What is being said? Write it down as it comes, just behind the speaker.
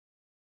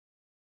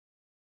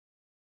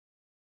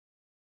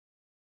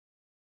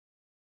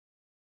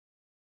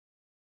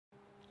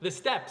The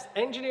STEPS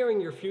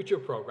Engineering Your Future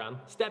program,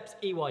 STEPS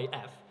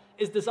EYF,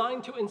 is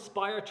designed to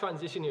inspire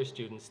transition year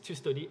students to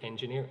study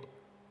engineering.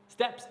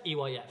 STEPS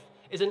EYF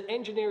is an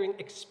engineering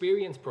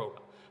experience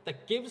program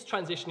that gives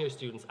transition year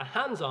students a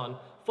hands-on,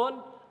 fun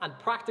and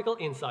practical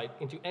insight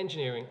into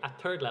engineering at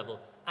third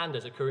level and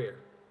as a career.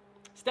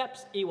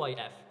 STEPS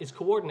EYF is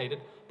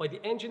coordinated by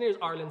the Engineers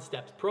Ireland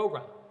STEPS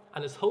program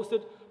and is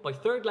hosted by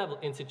third level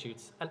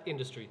institutes and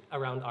industry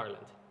around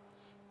Ireland.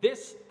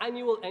 This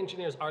annual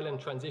Engineers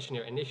Ireland Transition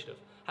Year initiative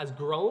has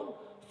grown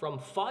from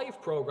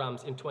 5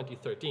 programs in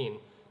 2013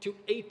 to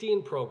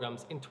 18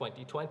 programs in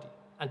 2020,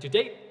 and to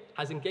date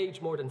has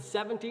engaged more than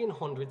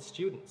 1,700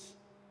 students.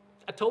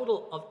 A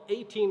total of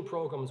 18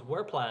 programs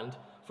were planned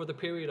for the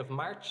period of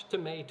March to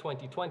May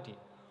 2020.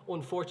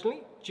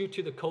 Unfortunately, due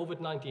to the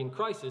COVID-19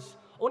 crisis,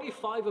 only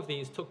 5 of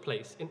these took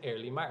place in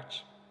early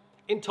March.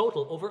 In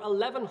total, over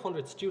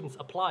 1,100 students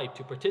applied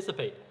to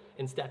participate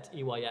in STEPS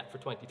EYF for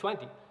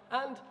 2020,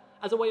 and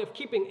as a way of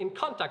keeping in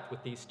contact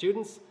with these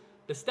students,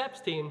 the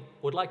STEPS team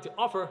would like to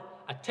offer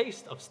a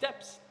taste of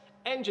STEPS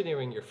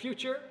Engineering Your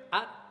Future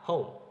at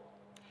home.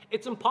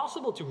 It's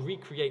impossible to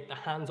recreate the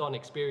hands-on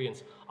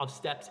experience of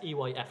STEPS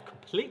EYF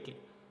completely.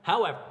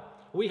 However,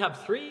 we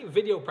have 3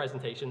 video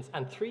presentations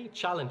and 3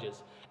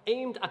 challenges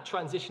aimed at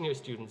transition year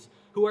students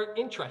who are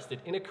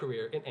interested in a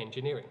career in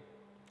engineering.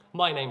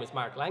 My name is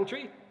Mark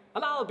Langtree,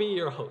 and I'll be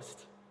your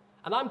host.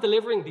 And I'm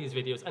delivering these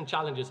videos and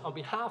challenges on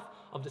behalf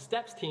of the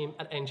STEPS team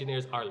at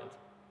Engineers Ireland.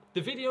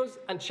 The videos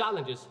and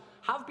challenges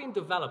have been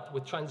developed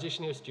with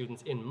transition year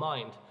students in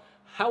mind.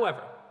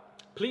 However,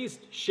 please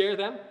share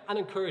them and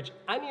encourage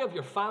any of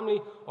your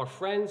family or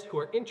friends who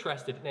are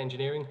interested in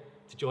engineering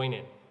to join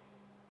in.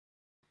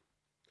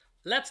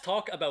 Let's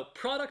talk about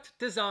product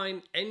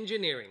design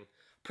engineering.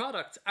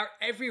 Products are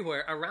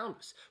everywhere around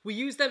us. We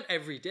use them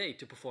every day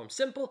to perform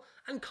simple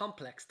and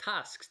complex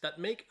tasks that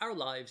make our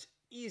lives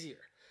easier.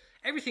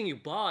 Everything you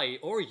buy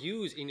or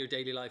use in your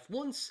daily life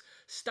once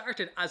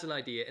started as an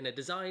idea in a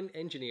design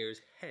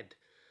engineer's head.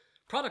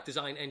 Product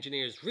design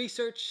engineers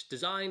research,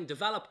 design,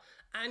 develop,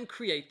 and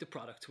create the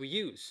products we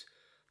use.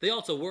 They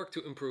also work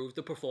to improve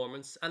the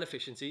performance and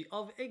efficiency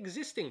of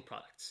existing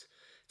products.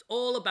 It's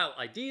all about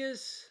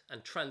ideas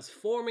and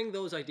transforming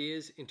those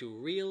ideas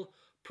into real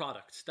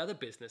products that a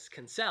business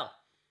can sell.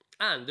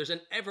 And there's an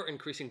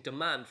ever-increasing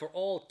demand for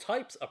all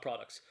types of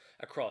products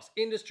across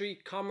industry,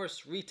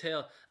 commerce,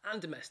 retail,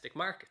 and domestic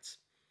markets.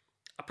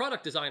 A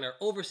product designer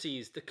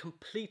oversees the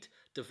complete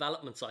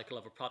development cycle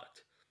of a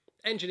product.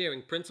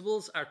 Engineering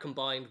principles are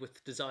combined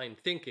with design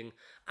thinking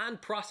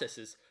and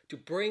processes to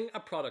bring a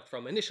product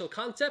from initial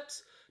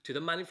concepts to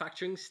the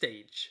manufacturing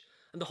stage.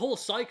 And the whole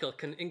cycle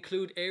can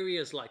include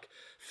areas like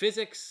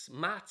physics,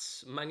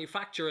 maths,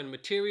 manufacture and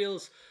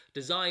materials,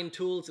 design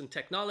tools and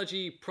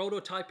technology,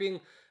 prototyping,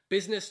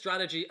 business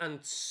strategy, and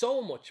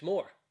so much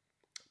more.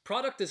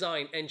 Product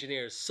design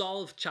engineers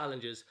solve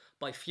challenges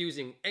by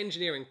fusing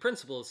engineering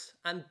principles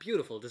and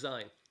beautiful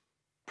design.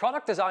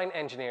 Product design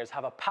engineers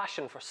have a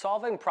passion for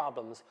solving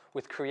problems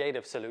with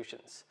creative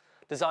solutions.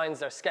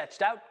 Designs are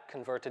sketched out,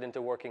 converted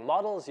into working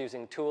models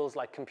using tools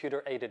like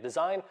computer-aided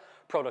design,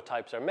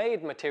 prototypes are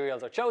made,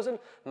 materials are chosen,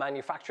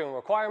 manufacturing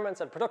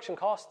requirements and production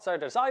costs are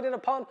decided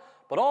upon,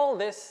 but all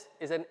this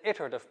is an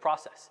iterative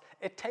process.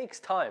 It takes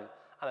time,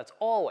 and it's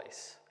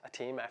always a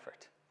team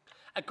effort.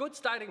 A good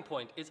starting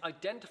point is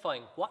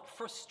identifying what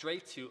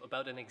frustrates you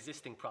about an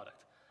existing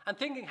product and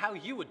thinking how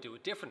you would do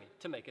it differently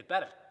to make it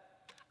better.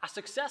 A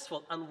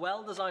successful and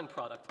well-designed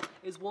product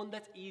is one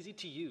that's easy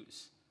to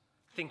use.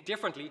 Think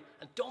differently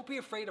and don't be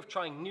afraid of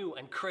trying new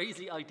and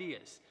crazy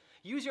ideas.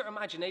 Use your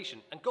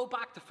imagination and go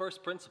back to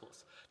first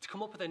principles to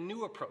come up with a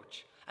new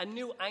approach, a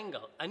new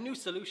angle, a new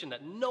solution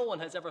that no one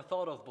has ever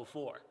thought of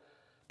before.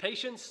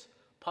 Patience,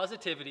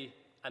 positivity,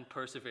 and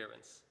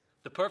perseverance.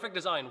 The perfect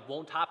design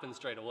won't happen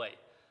straight away.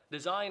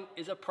 Design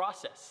is a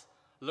process.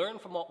 Learn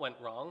from what went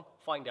wrong,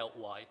 find out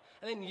why,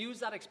 and then use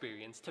that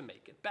experience to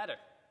make it better.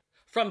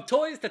 From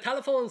toys to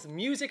telephones,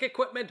 music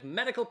equipment,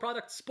 medical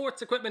products,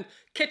 sports equipment,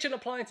 kitchen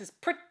appliances,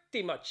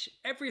 pretty much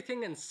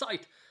everything in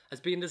sight has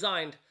been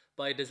designed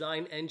by a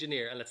design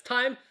engineer. And it's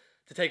time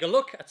to take a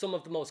look at some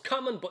of the most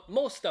common but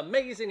most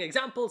amazing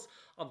examples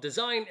of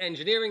design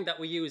engineering that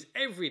we use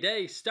every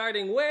day,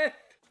 starting with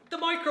the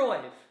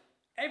microwave.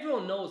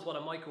 Everyone knows what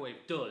a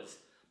microwave does,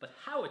 but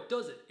how it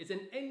does it is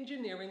an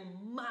engineering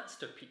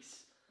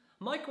masterpiece.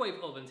 Microwave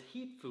ovens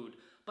heat food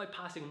by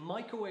passing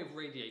microwave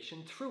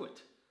radiation through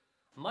it.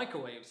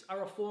 Microwaves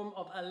are a form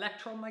of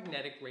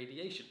electromagnetic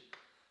radiation,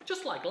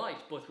 just like light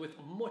but with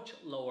much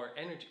lower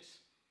energies.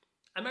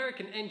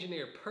 American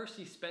engineer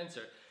Percy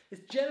Spencer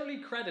is generally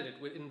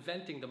credited with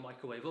inventing the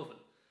microwave oven.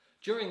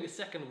 During the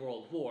Second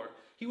World War,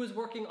 he was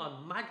working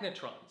on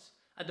magnetrons,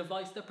 a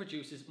device that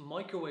produces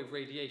microwave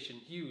radiation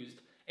used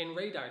in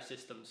radar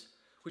systems,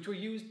 which were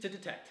used to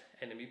detect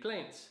enemy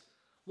planes.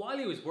 While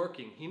he was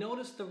working, he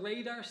noticed the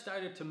radar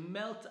started to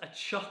melt a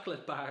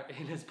chocolate bar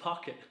in his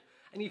pocket,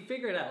 and he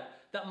figured out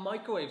that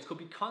microwaves could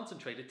be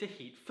concentrated to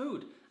heat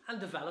food and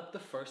developed the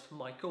first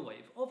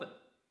microwave oven.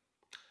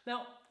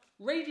 Now,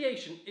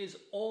 radiation is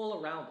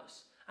all around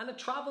us, and it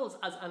travels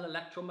as an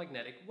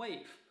electromagnetic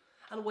wave.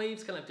 And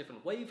waves can have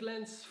different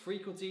wavelengths,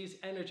 frequencies,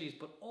 energies,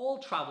 but all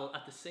travel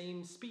at the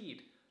same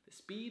speed, the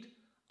speed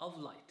of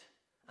light.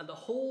 And the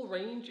whole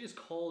range is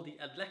called the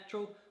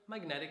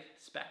electromagnetic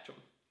spectrum.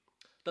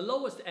 The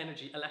lowest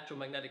energy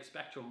electromagnetic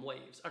spectrum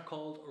waves are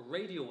called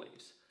radio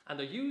waves, and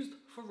they're used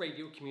for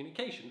radio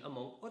communication,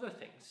 among other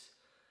things.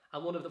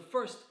 And one of the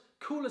first,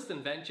 coolest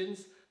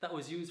inventions that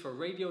was used for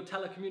radio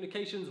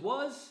telecommunications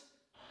was...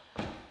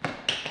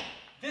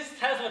 This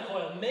Tesla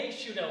coil may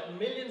shoot out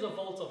millions of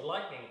volts of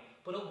lightning,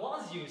 but it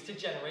was used to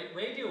generate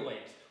radio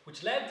waves,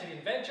 which led to the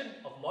invention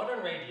of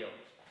modern radio.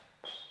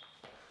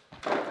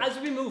 As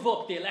we move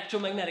up the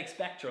electromagnetic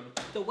spectrum,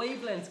 the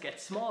wavelengths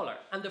get smaller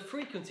and the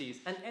frequencies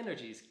and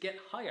energies get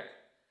higher.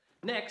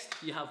 Next,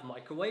 you have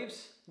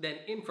microwaves, then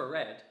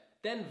infrared,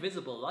 then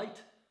visible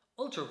light,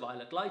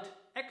 ultraviolet light,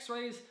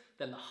 X-rays,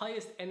 then the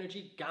highest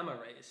energy gamma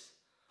rays.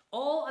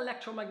 All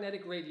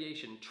electromagnetic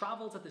radiation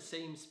travels at the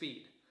same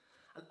speed.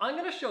 And I'm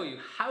going to show you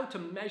how to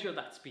measure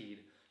that speed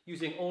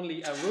using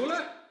only a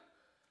ruler,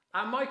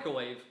 a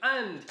microwave,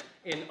 and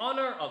in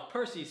honor of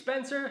Percy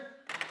Spencer,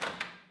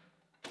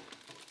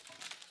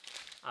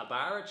 a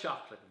bar of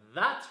chocolate.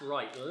 That's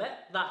right,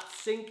 let that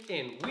sink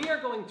in. We are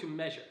going to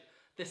measure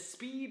the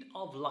speed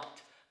of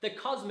light, the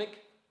cosmic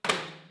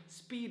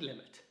speed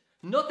limit.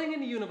 Nothing in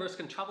the universe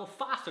can travel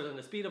faster than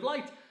the speed of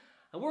light,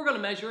 and we're going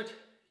to measure it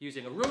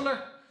using a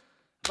ruler,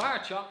 a bar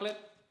of chocolate,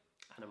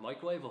 and a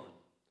microwave oven.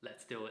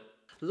 Let's do it.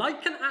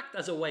 Light can act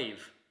as a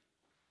wave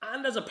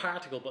and as a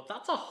particle, but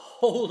that's a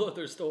whole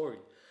other story.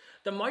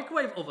 The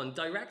microwave oven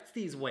directs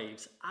these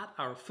waves at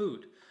our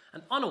food,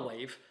 and on a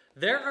wave,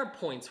 there are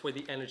points where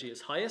the energy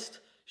is highest,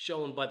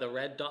 shown by the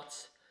red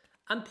dots,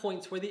 and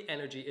points where the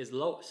energy is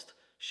lowest,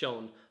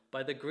 shown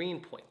by the green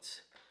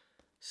points.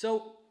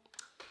 So,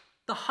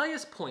 the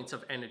highest points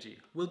of energy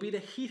will be the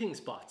heating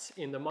spots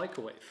in the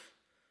microwave.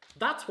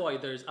 That's why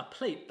there's a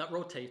plate that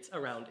rotates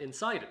around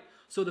inside it,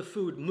 so the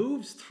food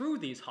moves through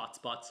these hot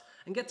spots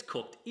and gets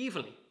cooked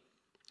evenly.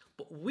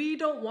 But we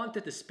don't want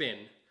it to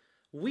spin.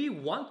 We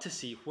want to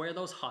see where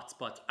those hot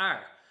spots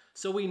are,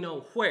 so we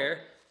know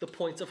where the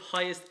points of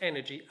highest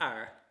energy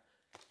are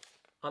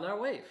on our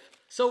wave.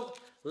 So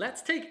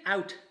let's take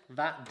out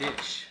that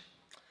dish.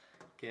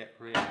 Get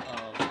rid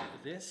of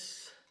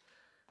this.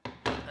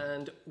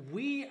 And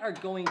we are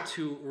going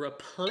to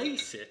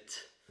replace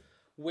it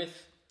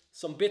with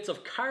some bits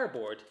of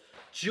cardboard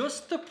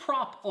just to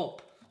prop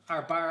up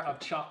our bar of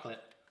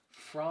chocolate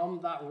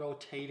from that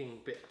rotating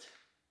bit.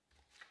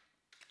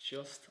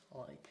 Just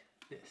like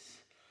this.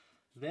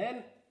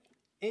 Then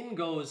in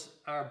goes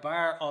our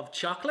bar of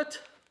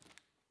chocolate.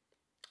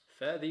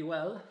 Fare thee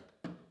well.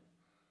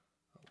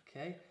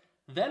 Okay.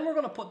 Then we're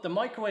going to put the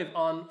microwave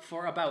on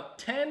for about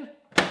 10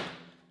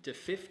 to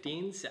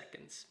 15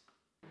 seconds.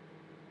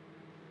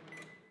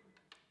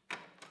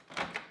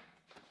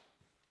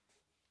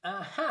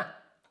 Aha!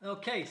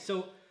 Okay,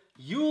 so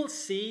you'll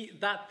see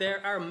that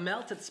there are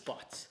melted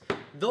spots.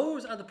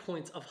 Those are the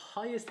points of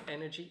highest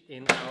energy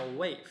in our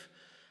wave.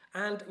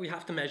 And we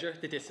have to measure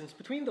the distance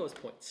between those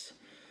points.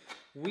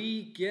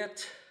 We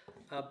get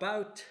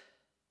about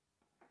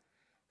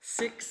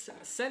 6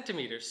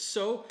 centimeters.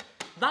 So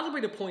that'll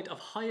be the point of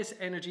highest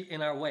energy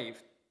in our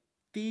wave.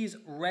 These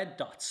red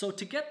dots. So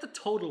to get the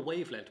total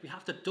wavelength, we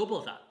have to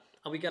double that.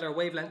 And we get our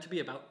wavelength to be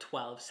about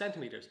 12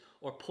 centimeters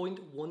or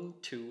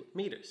 0.12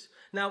 meters.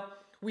 Now,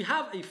 we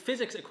have a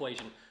physics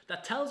equation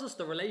that tells us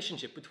the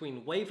relationship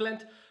between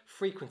wavelength,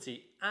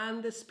 frequency,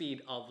 and the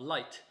speed of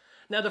light.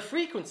 Now, the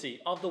frequency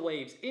of the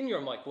waves in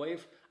your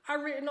microwave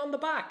are written on the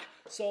back.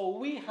 So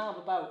we have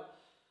about,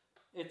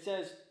 it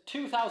says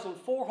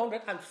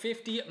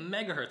 2,450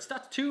 megahertz.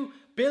 That's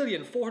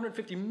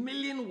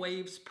 2,450,000,000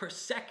 waves per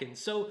second.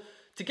 So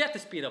to get the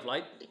speed of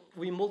light,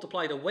 we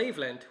multiply the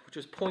wavelength, which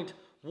was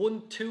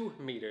 0.12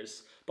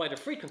 meters, by the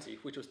frequency,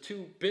 which was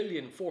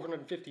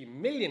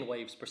 2,450,000,000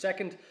 waves per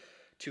second,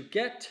 to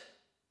get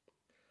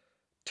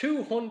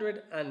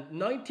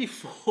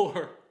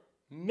 294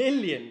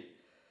 million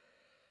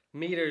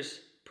meters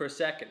per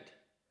second.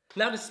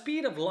 Now the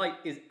speed of light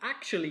is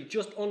actually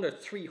just under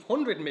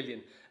 300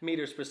 million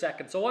meters per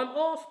second, so I'm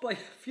off by a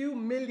few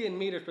million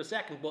meters per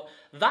second, but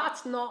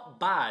that's not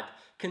bad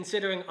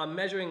considering I'm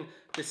measuring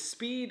the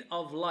speed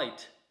of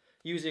light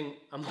using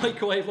a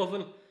microwave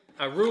oven,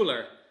 a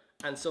ruler,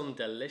 and some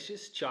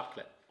delicious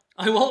chocolate.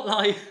 I won't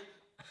lie,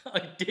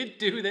 I did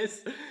do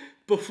this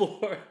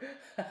before.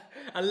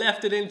 I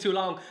left it in too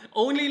long.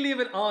 Only leave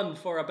it on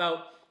for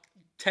about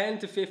 10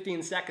 to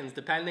 15 seconds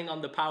depending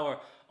on the power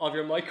of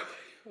your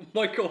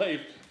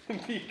microwave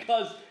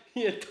because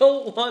you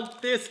don't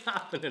want this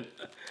happening.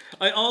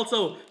 I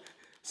also,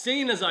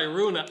 seeing as I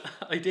ruin it,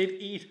 I did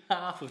eat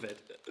half of it.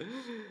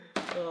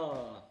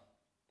 Oh.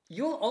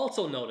 You'll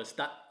also notice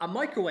that a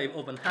microwave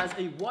oven has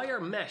a wire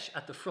mesh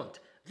at the front.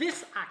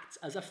 This acts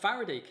as a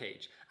Faraday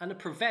cage and it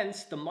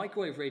prevents the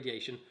microwave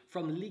radiation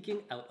from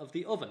leaking out of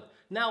the oven.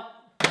 Now,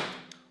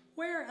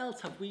 where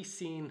else have we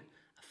seen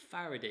a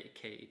Faraday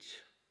cage?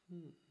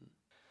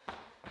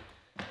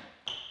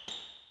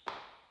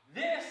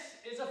 This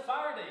is a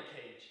Faraday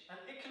cage and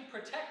it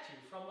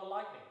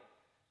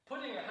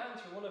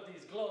hand through one of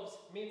these gloves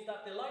means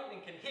that the lightning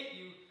can hit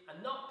you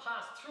and not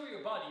pass through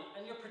your body,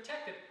 and you're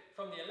protected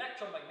from the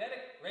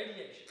electromagnetic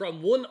radiation.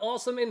 From one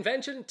awesome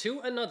invention to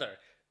another,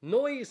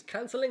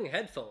 noise-cancelling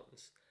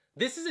headphones.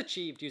 This is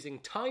achieved using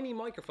tiny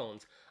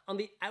microphones on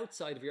the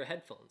outside of your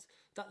headphones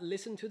that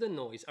listen to the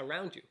noise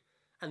around you,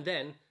 and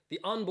then the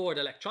onboard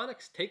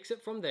electronics takes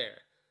it from there.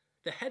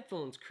 The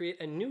headphones create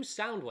a new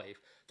sound wave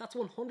that's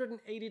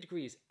 180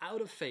 degrees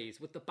out of phase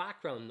with the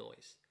background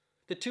noise.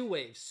 The two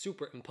waves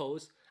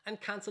superimpose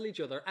and cancel each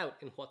other out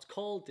in what's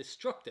called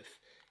destructive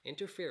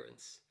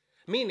interference,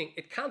 meaning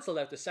it cancels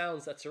out the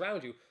sounds that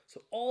surround you,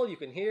 so all you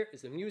can hear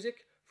is the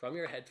music from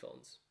your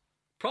headphones.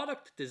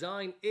 Product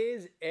design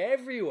is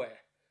everywhere,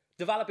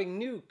 developing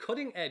new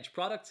cutting-edge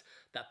products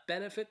that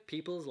benefit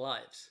people's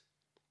lives.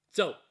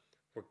 So,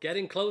 we're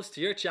getting close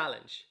to your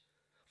challenge.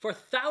 For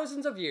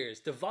thousands of years,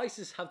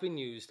 devices have been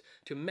used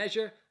to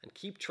measure and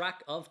keep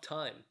track of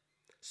time.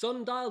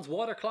 Sundials,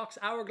 water clocks,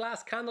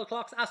 hourglass, candle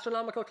clocks,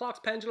 astronomical clocks,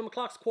 pendulum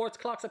clocks, quartz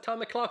clocks,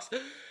 atomic clocks.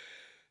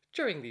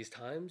 During these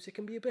times, it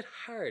can be a bit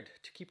hard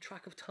to keep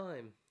track of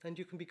time, and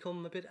you can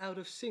become a bit out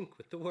of sync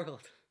with the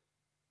world.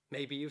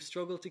 Maybe you've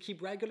struggled to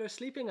keep regular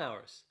sleeping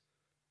hours.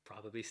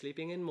 Probably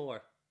sleeping in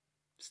more.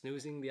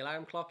 Snoozing the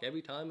alarm clock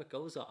every time it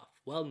goes off.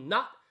 Well,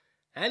 not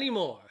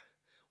anymore.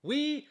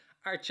 We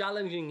are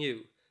challenging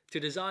you to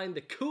design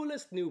the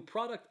coolest new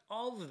product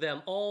of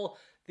them all,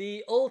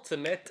 the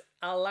ultimate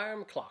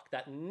alarm clock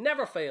that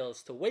never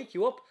fails to wake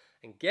you up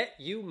and get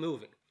you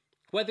moving.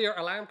 Whether your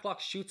alarm clock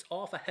shoots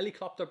off a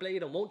helicopter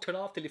blade and won't turn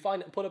off till you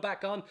find it and put it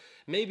back on,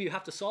 maybe you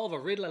have to solve a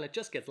riddle and it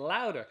just gets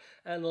louder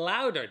and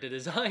louder. The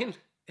design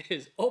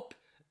is up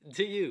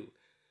to you.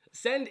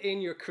 Send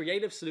in your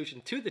creative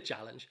solution to the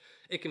challenge.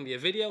 It can be a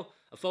video,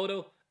 a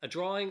photo, a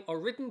drawing, or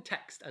written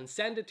text, and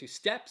send it to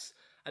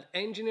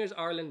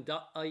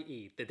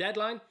steps@engineersireland.ie. The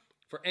deadline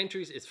for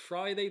entries is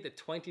Friday the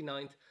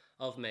 29th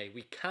of May.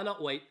 We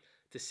cannot wait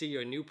to see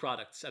your new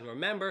products. And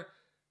remember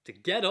to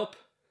get up,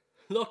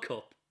 look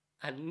up,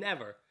 and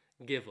never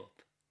give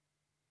up.